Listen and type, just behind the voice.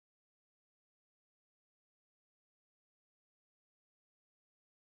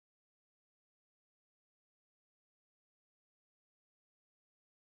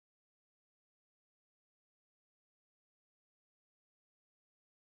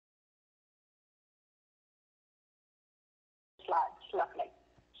slides. Lovely.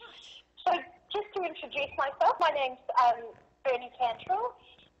 So just to introduce myself, my name's Bernadette Cantrell,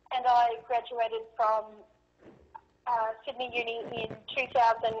 and I graduated from Sydney Uni in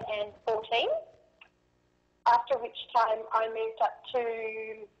 2014, after which time I moved up to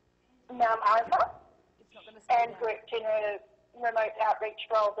Mount Isa and worked in a remote outreach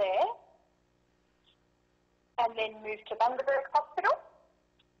role there, and then moved to Bundaberg Hospital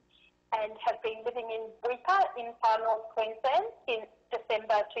and have been living in Weipa in far north Queensland since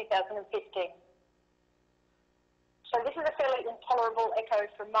December 2015. So this is a fairly intolerable echo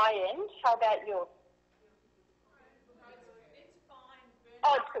from my end. How about yours? It's fine.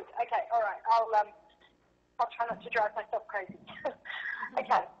 Oh, it's good. Okay, all right. I'll try not to drive myself crazy.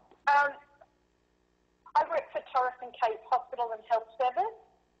 Okay. I work for Torres and Cape Hospital and Health Service.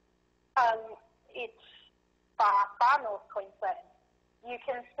 It's far north Queensland. You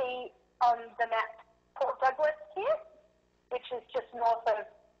can see on the map Port Douglas here, which is just north of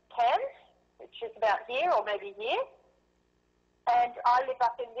Cairns, which is about here or maybe here. And I live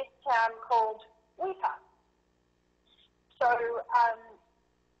up in this town called Weipa. So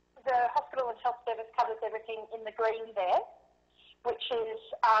the hospital and health service covers everything in the green there, which is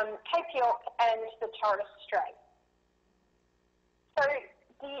Cape York and the Torres Strait. So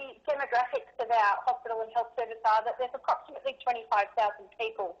the demographics of our hospital and health service are that there's approximately 25,000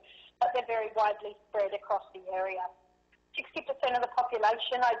 people, but they're very widely spread across the area. 60% of the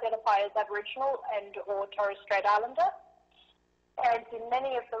population identify as Aboriginal and or Torres Strait Islander. And in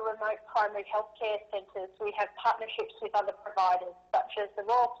many of the remote primary healthcare centres, we have partnerships with other providers, such as the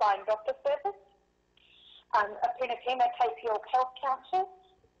Royal Flying Doctor Service, Apinapima Cape York Health Council,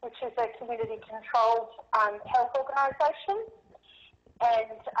 which is a community-controlled health organisation,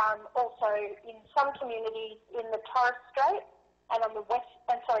 and also in some communities in the Torres Strait and on the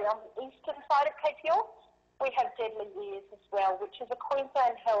eastern side of Cape York, we have Deadly Ears as well, which is a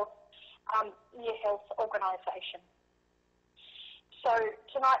Queensland Health ear health organisation. So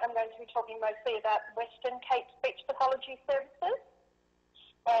tonight I'm going to be talking mostly about Western Cape Speech Pathology Services,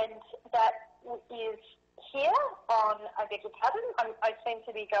 and that is here on, I beg your pardon, I seem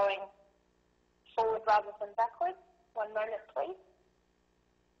to be going forward rather than backwards. One moment, please.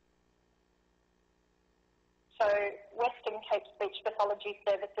 So Western Cape Speech Pathology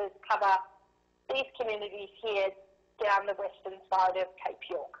Services cover these communities here down the western side of Cape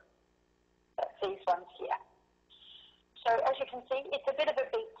York. That's these ones here. So as you can see, it's a bit of a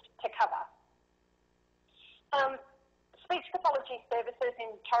beast to cover. Speech Pathology Services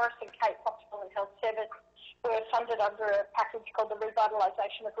in Torres and Cape Hospital and Health Service were funded under a package called the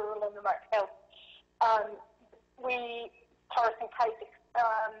Revitalisation of Rural and Remote Health. Torres and Cape,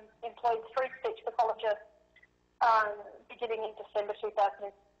 employed 3 speech pathologists beginning in December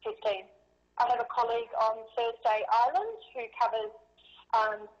 2015. I have a colleague on Thursday Island who covers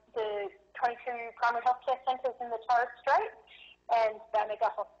the 22 primary healthcare centres in the Torres Strait and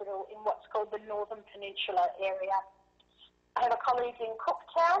Bamaga Hospital in what's called the Northern Peninsula area. I have a colleague in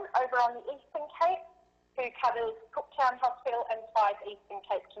Cooktown over on the Eastern Cape who covers Cooktown Hospital and 5 Eastern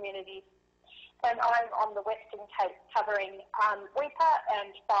Cape communities. And I'm on the Western Cape covering Weipa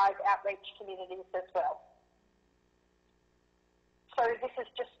and 5 outreach communities as well. So this is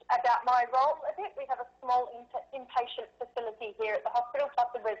just about my role a bit. We have a small inpatient facility here at the hospital,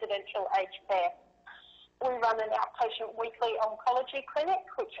 plus a residential aged care. We run an outpatient weekly oncology clinic,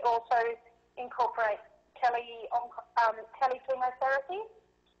 which also incorporates chemotherapy.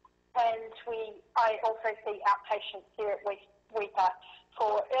 And I also see outpatients here at Weipa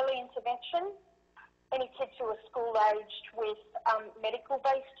for early intervention, any kids who are school-aged with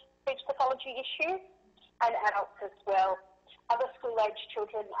medical-based speech pathology issues, and adults as well. Other school-aged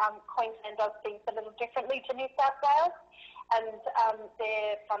children, Queensland does things a little differently to New South Wales, and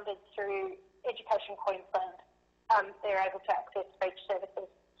they're funded through Education Queensland. They're able to access speech services.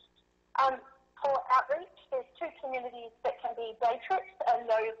 For outreach, there's 2 communities that can be day trips, and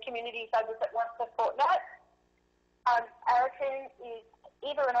those communities I visit once a fortnight. Arakan is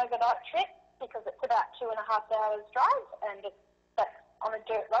either an overnight trip, because it's about 2.5 hours drive, and that's on a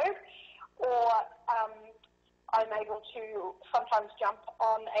dirt road, or I'm able to sometimes jump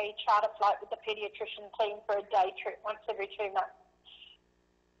on a charter flight with the paediatrician team for a day trip once every 2 months.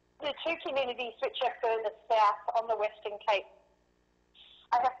 The 2 communities which are further south on the Western Cape,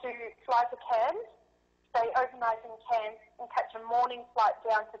 I have to fly to Cairns, stay overnight in Cairns, and catch a morning flight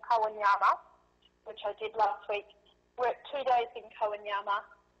down to Kowanyama, which I did last week, work 2 days in Kowanyama,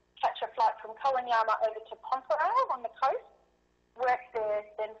 catch a flight from Kowanyama over to Pontarao on the coast, work there,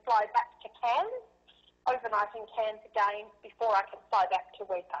 then fly back to Cairns, overnight in Cairns again before I can fly back to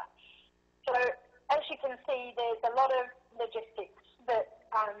Weipa. So as you can see, there's a lot of logistics that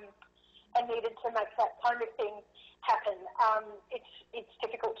are needed to make that kind of thing happen. It's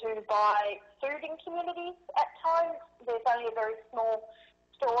difficult to buy food in communities at times. There's only a very small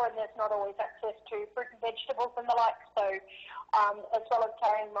store and there's not always access to fruit and vegetables and the like. So as well as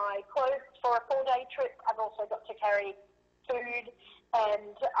carrying my clothes for a 4-day trip, I've also got to carry food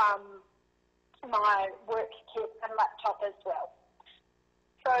and my work kit and laptop as well.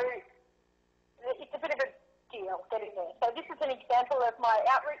 So it's a bit of a deal getting there. So this is an example of my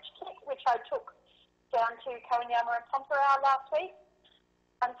outreach kit, which I took down to Kowanyama and Pomperau last week.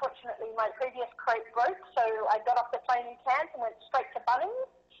 Unfortunately, my previous crate broke, so I got off the plane in Cairns and went straight to Bunnings,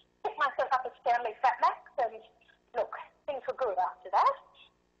 picked myself up a Stanley Fat Max, and look, things were good after that.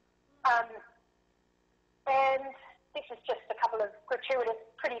 And this is just a couple of gratuitous,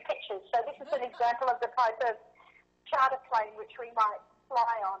 pretty pictures. So this is an example of the type of charter plane which we might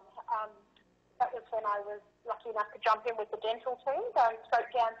fly on. That was when I was lucky enough to jump in with the dental team going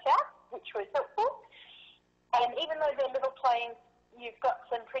straight down south, which was helpful. And even though they're little planes, you've got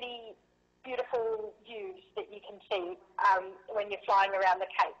some pretty beautiful views that you can see when you're flying around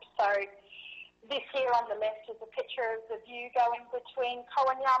the Cape. So this here on the left is a picture of the view going between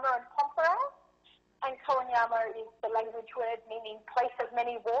Kowanyama and Pomperau. And Kowanyama is the language word meaning place of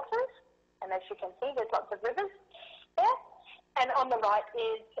many waters. And as you can see, there's lots of rivers there. And on the right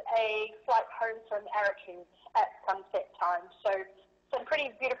is a flight home from Araku at sunset time. So some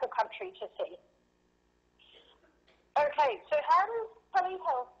pretty beautiful country to see. Okay, so how does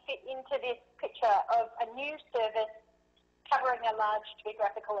telehealth fit into this picture of a new service covering a large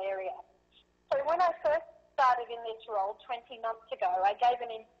geographical area? So when I first started in this role 20 months ago, I gave an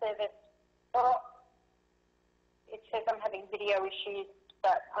in-service, it says I'm having video issues,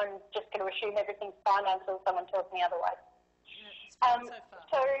 but I'm just going to assume everything's fine until someone tells me otherwise.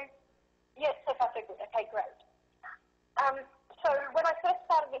 So yes, so far so good. Okay, great. So when I first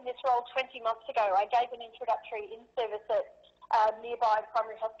started in this role 20 months ago, I gave an introductory in-service at a nearby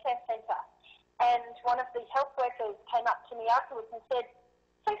primary healthcare centre. And one of the health workers came up to me afterwards and said,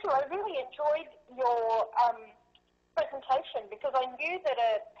 "Thank you, I really enjoyed your presentation because I knew that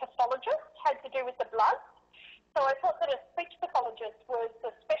a pathologist had to do with the blood. So I thought that a speech pathologist was the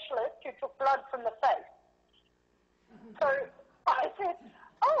specialist who took blood from the face." So I said,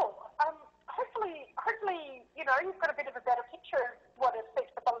 hopefully, you know, you've got a bit of a better picture of what a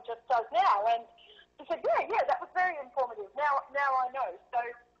speech pathologist does now. And he said, yeah, that was very informative. Now I know. So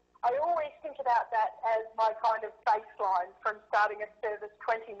I always think about that as my kind of baseline from starting a service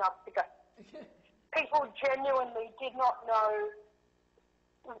 20 months ago. People genuinely did not know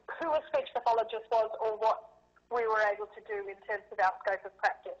who a speech pathologist was or what we were able to do in terms of our scope of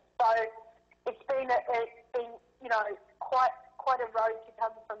practice. So it's been you know, quite a road to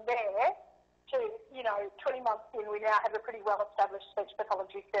come from there to, you know, 20 months in, we now have a pretty well-established speech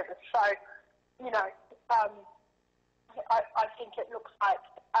pathology service. So, you know, I think it looks like,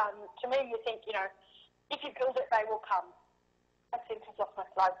 to me, you think, you know, if you build it, they will come. I seem to have lost my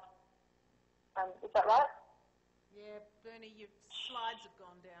slides. Is that right? Yeah, Bernie, your slides have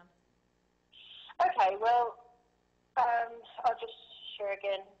gone down. Okay, well, I'll just share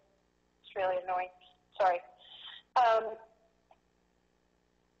again. It's really annoying. Sorry.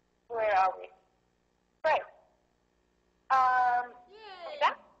 Where are we? Great. Yay!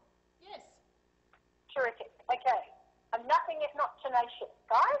 That? Yes. Terrific. Okay. I'm nothing if not tenacious,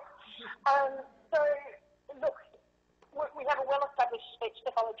 guys. So, look, we have a well-established speech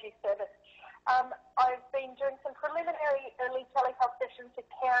pathology service. I've been doing some preliminary early telehealth sessions with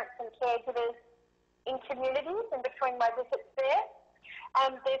parents and caregivers in communities in between my visits there.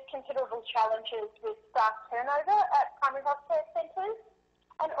 There's considerable challenges with staff turnover at primary healthcare centres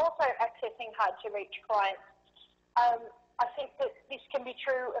and also accessing hard-to-reach clients. I think that this can be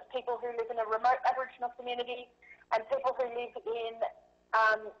true of people who live in a remote Aboriginal community and people who live in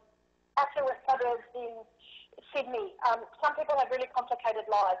affluent suburbs in Sydney. Some people have really complicated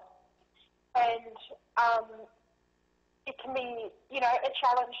lives, and it can be, you know, a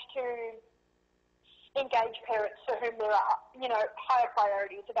challenge to engage parents for whom there are, you know, higher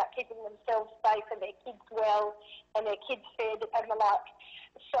priorities about keeping themselves safe and their kids well and their kids fed and the like.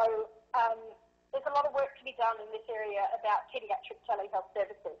 So there's a lot of work to be done in this area about paediatric telehealth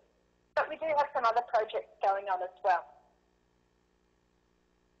services. But we do have some other projects going on as well.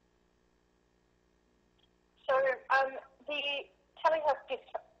 So the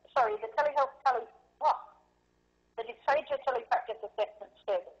Dysphagia Telepractice Assessment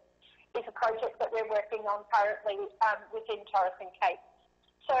Service is a project that we're working on currently within Torres and Cape.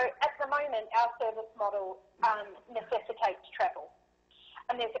 So at the moment, our service model necessitates travel.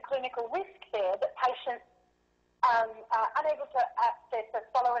 And there's a clinical risk there that patients unable to access a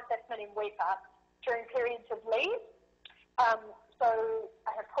follow assessment in Weipa during periods of leave. So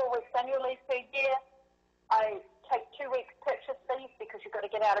I have 4 weeks annual leave per year. I take 2 weeks purchase leave because you've got to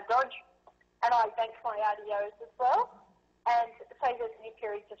get out of Dodge, and I bank my RDOs as well, and say there's any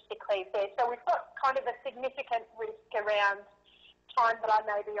periods of sick leave there. So we've got kind of a significant risk around time that I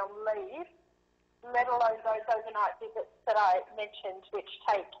may be on leave, let alone those overnight visits that I mentioned, which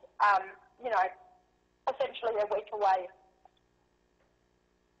take, essentially a week away.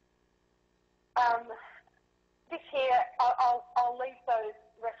 This here, I'll leave those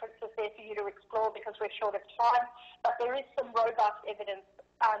references there for you to explore because we're short of time, but there is some robust evidence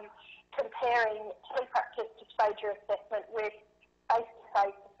comparing telepractice dysphagia assessment with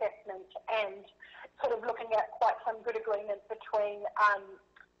face-to-face assessment and sort of looking at quite some good agreement between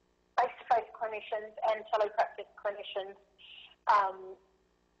face-to-face clinicians and telepractice clinicians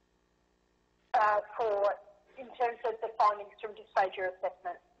in terms of the findings from dysphagia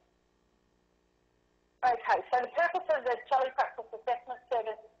assessment. Okay, so the purpose of the Telepractice Assessment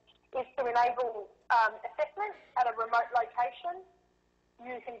Service is to enable assessment at a remote location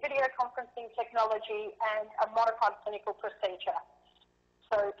using video conferencing technology and a modified clinical procedure.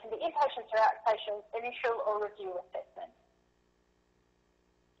 So it can be inpatients or outpatients, initial or review assessment.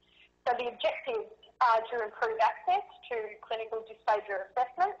 So the objectives are to improve access to clinical dysphagia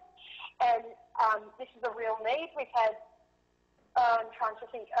assessment, and this is a real need. We've had, I'm trying to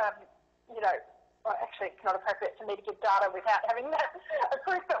think, well, actually, it's not appropriate for me to give data without having that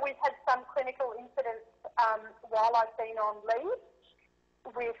approved, but we've had some clinical incidents while I've been on leave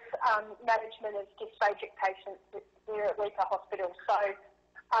with management of dysphagic patients here at Weipa Hospital. So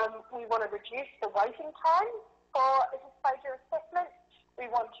we want to reduce the waiting time for a dysphagia assessment. We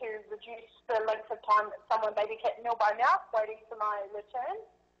want to reduce the length of time that someone may be kept nil by mouth waiting for my return,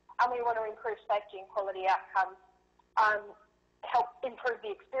 and we want to improve safety and quality outcomes. Help improve the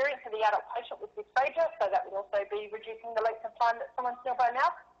experience of the adult patient with dysphagia, so that would also be reducing the length of time that someone's nil by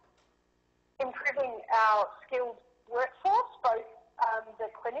mouth. Improving our skilled workforce, both the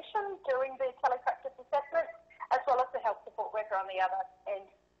clinician doing the telepractice assessment as well as the health support worker on the other end.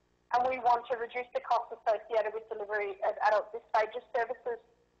 And we want to reduce the costs associated with delivery of adult dysphagia services.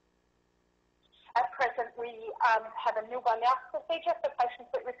 At present, we have a nil by mouth procedure for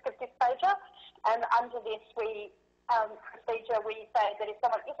patients at risk of dysphagia, and under this procedure, we say that if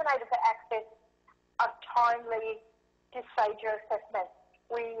someone isn't able to access a timely dysphagia assessment,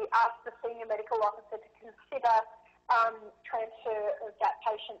 we ask the senior medical officer to consider transfer of that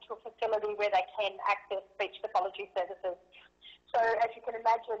patient to a facility where they can access speech pathology services. So as you can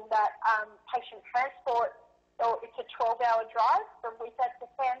imagine, that patient transport, it's a 12-hour drive from Weipa to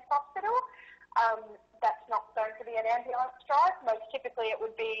Cairns Hospital. That's not going to be an ambulance drive. Most typically it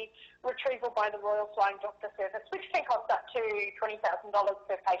would be retrieval by the Royal Flying Doctor Service, which can cost up to $20,000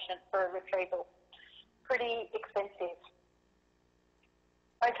 per patient for a retrieval. Pretty expensive.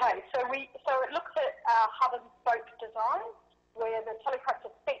 Okay, so it looks at hub and spoke design, where the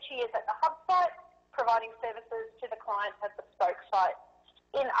telepractice speechy is at the hub site, providing services to the client at the spoke site.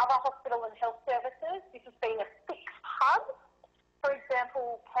 In other hospital and health services, this has been a fixed hub. For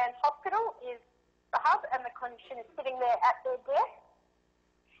example, Cairns Hospital is the hub and the clinician is sitting there at their desk.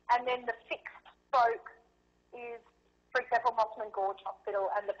 And then the fixed spoke is, for example, Mossman Gorge Hospital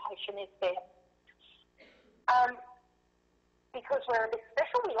and the patient is there. Because we're a bit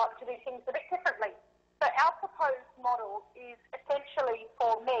special, we like to do things a bit differently. So our proposed model is essentially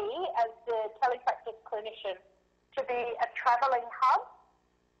for me as the telepractice clinician to be a travelling hub.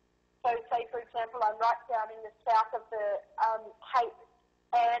 So say, for example, I'm right down in the south of the Cape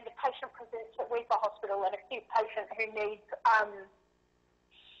and the patient presents at Weipa Hospital, an acute patient who needs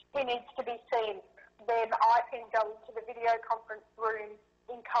to be seen. Then I can go into the video conference room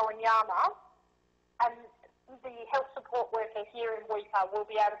in Kowanyama, and the health support worker here in Weipa will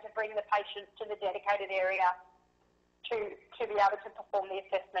be able to bring the patient to the dedicated area to be able to perform the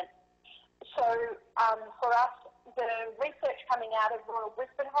assessment. So for us, the research coming out of Royal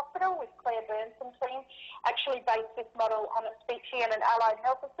Brisbane Hospital with Claire Burns and team actually based this model on a speechy and an allied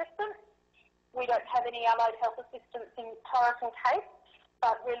health assistant. We don't have any allied health assistants in Torres and Cape,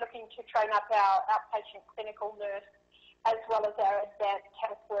 but we're looking to train up our outpatient clinical nurse as well as our advanced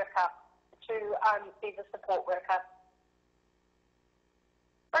health worker to be the support worker.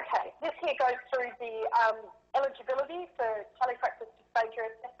 Okay, this here goes through the eligibility for telepractice dysphagia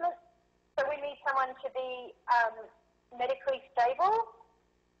assessment. So we need someone to be medically stable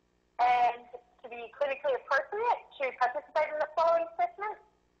and to be clinically appropriate to participate in the following assessment.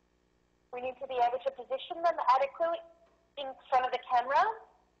 We need to be able to position them adequately in front of the camera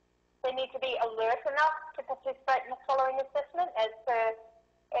They need to be alert enough to participate in the following assessment as per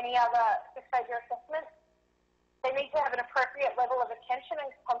any other dysphagia assessment. They need to have an appropriate level of attention and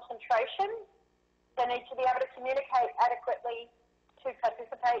concentration. They need to be able to communicate adequately to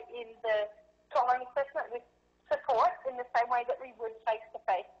participate in the following assessment with support in the same way that we would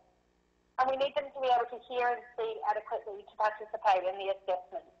face-to-face. And we need them to be able to hear and see adequately to participate in the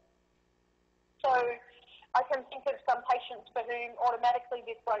assessment. So I can think of some patients for whom automatically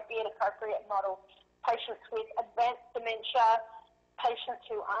this won't be an appropriate model. Patients with advanced dementia, patients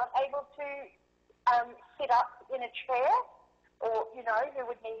who aren't able to sit up in a chair, or, you know, who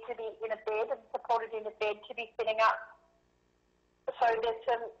would need to be in a bed and supported in a bed to be sitting up. So there's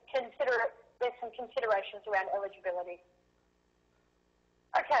some considerations around eligibility.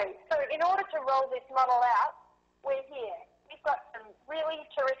 Okay, so in order to roll this model out, we're here. We've got some really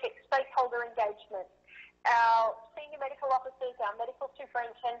terrific stakeholder engagement. Our senior medical officers, our medical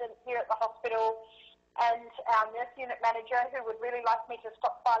superintendent here at the hospital, and our nurse unit manager, who would really like me to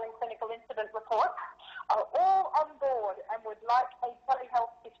stop filing clinical incident reports, are all on board and would like a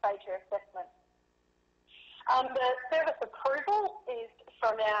telehealth dysphagia assessment. The service approval is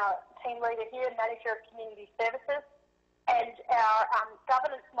from our team leader here, manager of community services, and our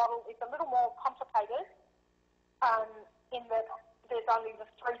governance model is a little more complicated in that there's only the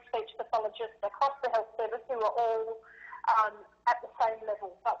 3 speech pathologists across the health service who are all at the same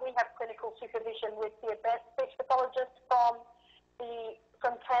level, but we have clinical supervision with the advanced speech pathologist from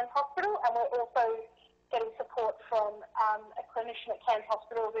Cairns Hospital, and we're also getting support from a clinician at Cairns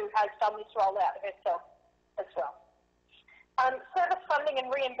Hospital who has done this rollout herself as well. Service funding and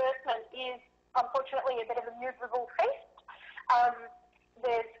reimbursement is unfortunately a bit of a miserable feast.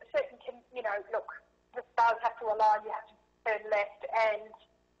 There's certain, the stars have to align, you have to turn left and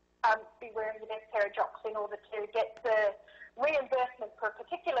be wearing the best pair of jocks in order to get the reimbursement for a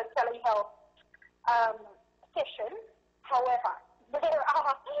particular telehealth session. However, there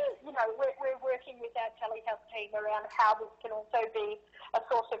are, we're working with our telehealth team around how this can also be a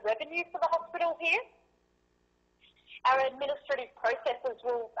source of revenue for the hospital here. Our administrative processes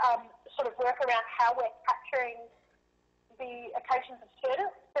will sort of work around how we're capturing the occasions of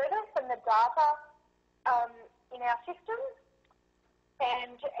service and the data in our systems,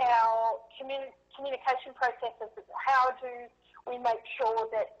 and our communication processes. How do we make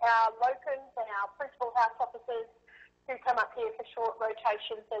sure that our locums and our principal house officers who come up here for short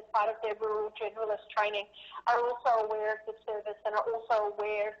rotations as part of their rural generalist training are also aware of the service and are also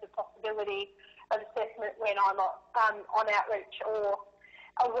aware of the possibility of assessment when I'm on outreach, or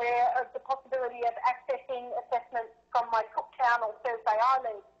aware of the possibility of accessing assessments from my Cooktown or Thursday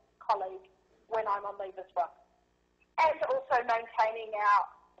Island colleague when I'm on leave as well. And also maintaining our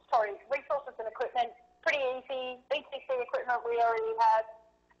resources and equipment. Pretty easy. BCC equipment we already have.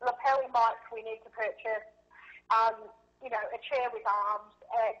 Lapel mics we need to purchase. A chair with arms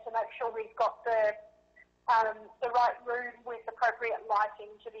to make sure we've got the right room with appropriate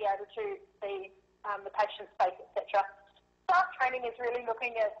lighting to be able to see the patient's face, etc. Staff training is really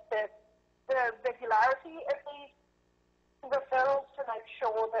looking at the regularity of these referrals to make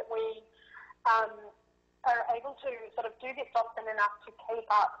sure that we are able to sort of do this often enough to keep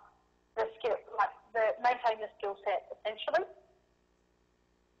up the skill, maintain the skill set essentially.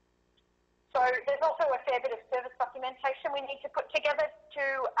 So there's also a fair bit of service documentation we need to put together to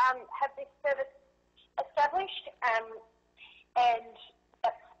have this service established, and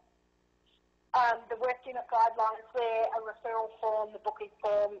that's the work unit guidelines there, a referral form, the booking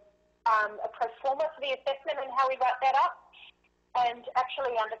form, a pro forma for the assessment and how we write that up. And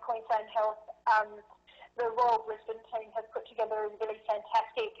actually under Queensland Health, the Royal Brisbane team has put together a really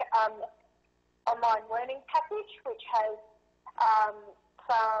fantastic online learning package which has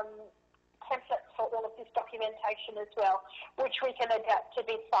some templates for all of this documentation as well, which we can adapt to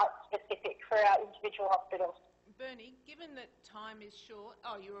be site-specific for our individual hospitals. Bernie, given that time is short,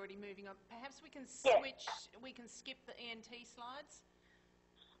 you're already moving on, perhaps we can switch, we can skip the ENT slides?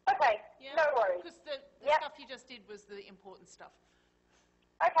 Okay, yeah? No worries. Because the stuff you just did was the important stuff.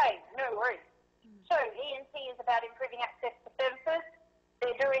 Okay, no worries. So ENT is about improving access to services.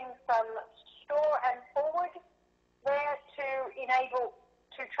 They're doing some store and forward there to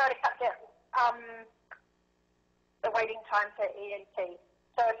try to cut down the waiting time for ENT.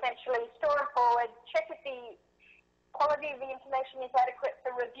 So essentially, store and forward, check if the quality of the information is adequate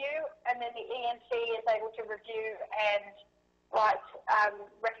for review, and then the ENT is able to review and write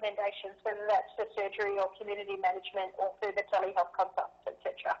recommendations, whether that's for surgery or community management or further telehealth consults,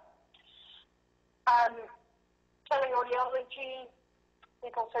 etc. Teleaudiology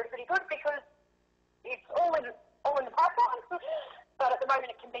is also pretty good because it's all in the pipeline, but at the moment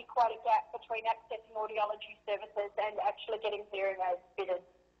it can be quite a gap between accessing audiology services and actually getting hearing aids fitted.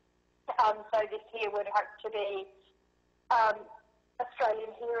 So this year would hope to be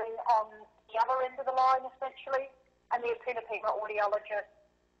Australian Hearing on the other end of the line, essentially, and the Apuna audiologist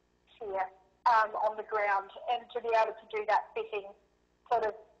here on the ground, and to be able to do that fitting sort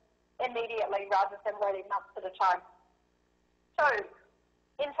of immediately rather than waiting months at a time. So,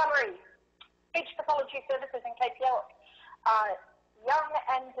 in summary, speech pathology services in KPL are young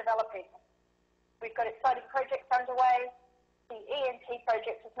and developing. We've got exciting projects underway. The ENT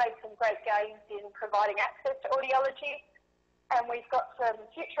project has made some great gains in providing access to audiology, and we've got some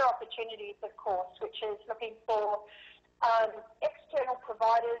future opportunities, of course, which is looking for external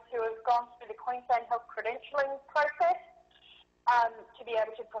providers who have gone through the Queensland Health credentialing process to be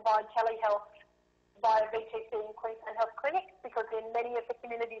able to provide telehealth via VTC in Queensland Health clinics, because in many of the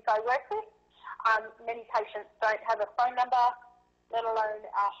communities I work with, many patients don't have a phone number, let alone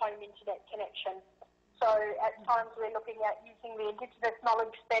a home internet connection. So at times we're looking at using the Indigenous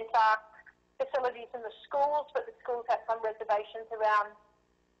Knowledge Centre facilities in the schools, but the schools have some reservations around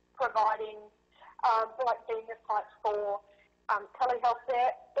providing like being the sites for telehealth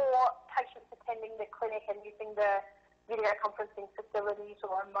there, or patients attending the clinic and using the video conferencing facilities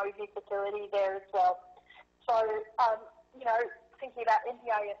or a Movi facility there as well. So, thinking about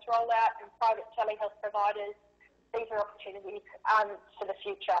NDIS rollout and private telehealth providers, these are opportunities for the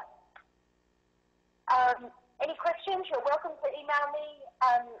future. Any questions, you're welcome to email me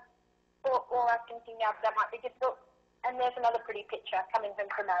or ask anything else that might be difficult. And there's another pretty picture coming home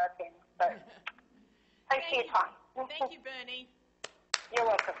from Marathon. So thanks for your time. Thank you, Bernie. You're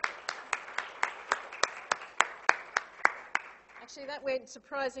welcome. Actually, that went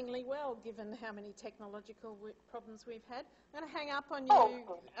surprisingly well, given how many technological problems we've had. I'm going to hang up on you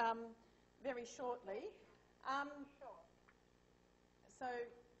very shortly. So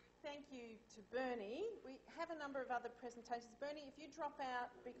thank you to Bernie. We have a number of other presentations. Bernie, if you drop out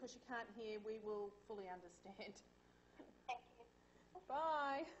because you can't hear, we will fully understand. Thank you. Bye.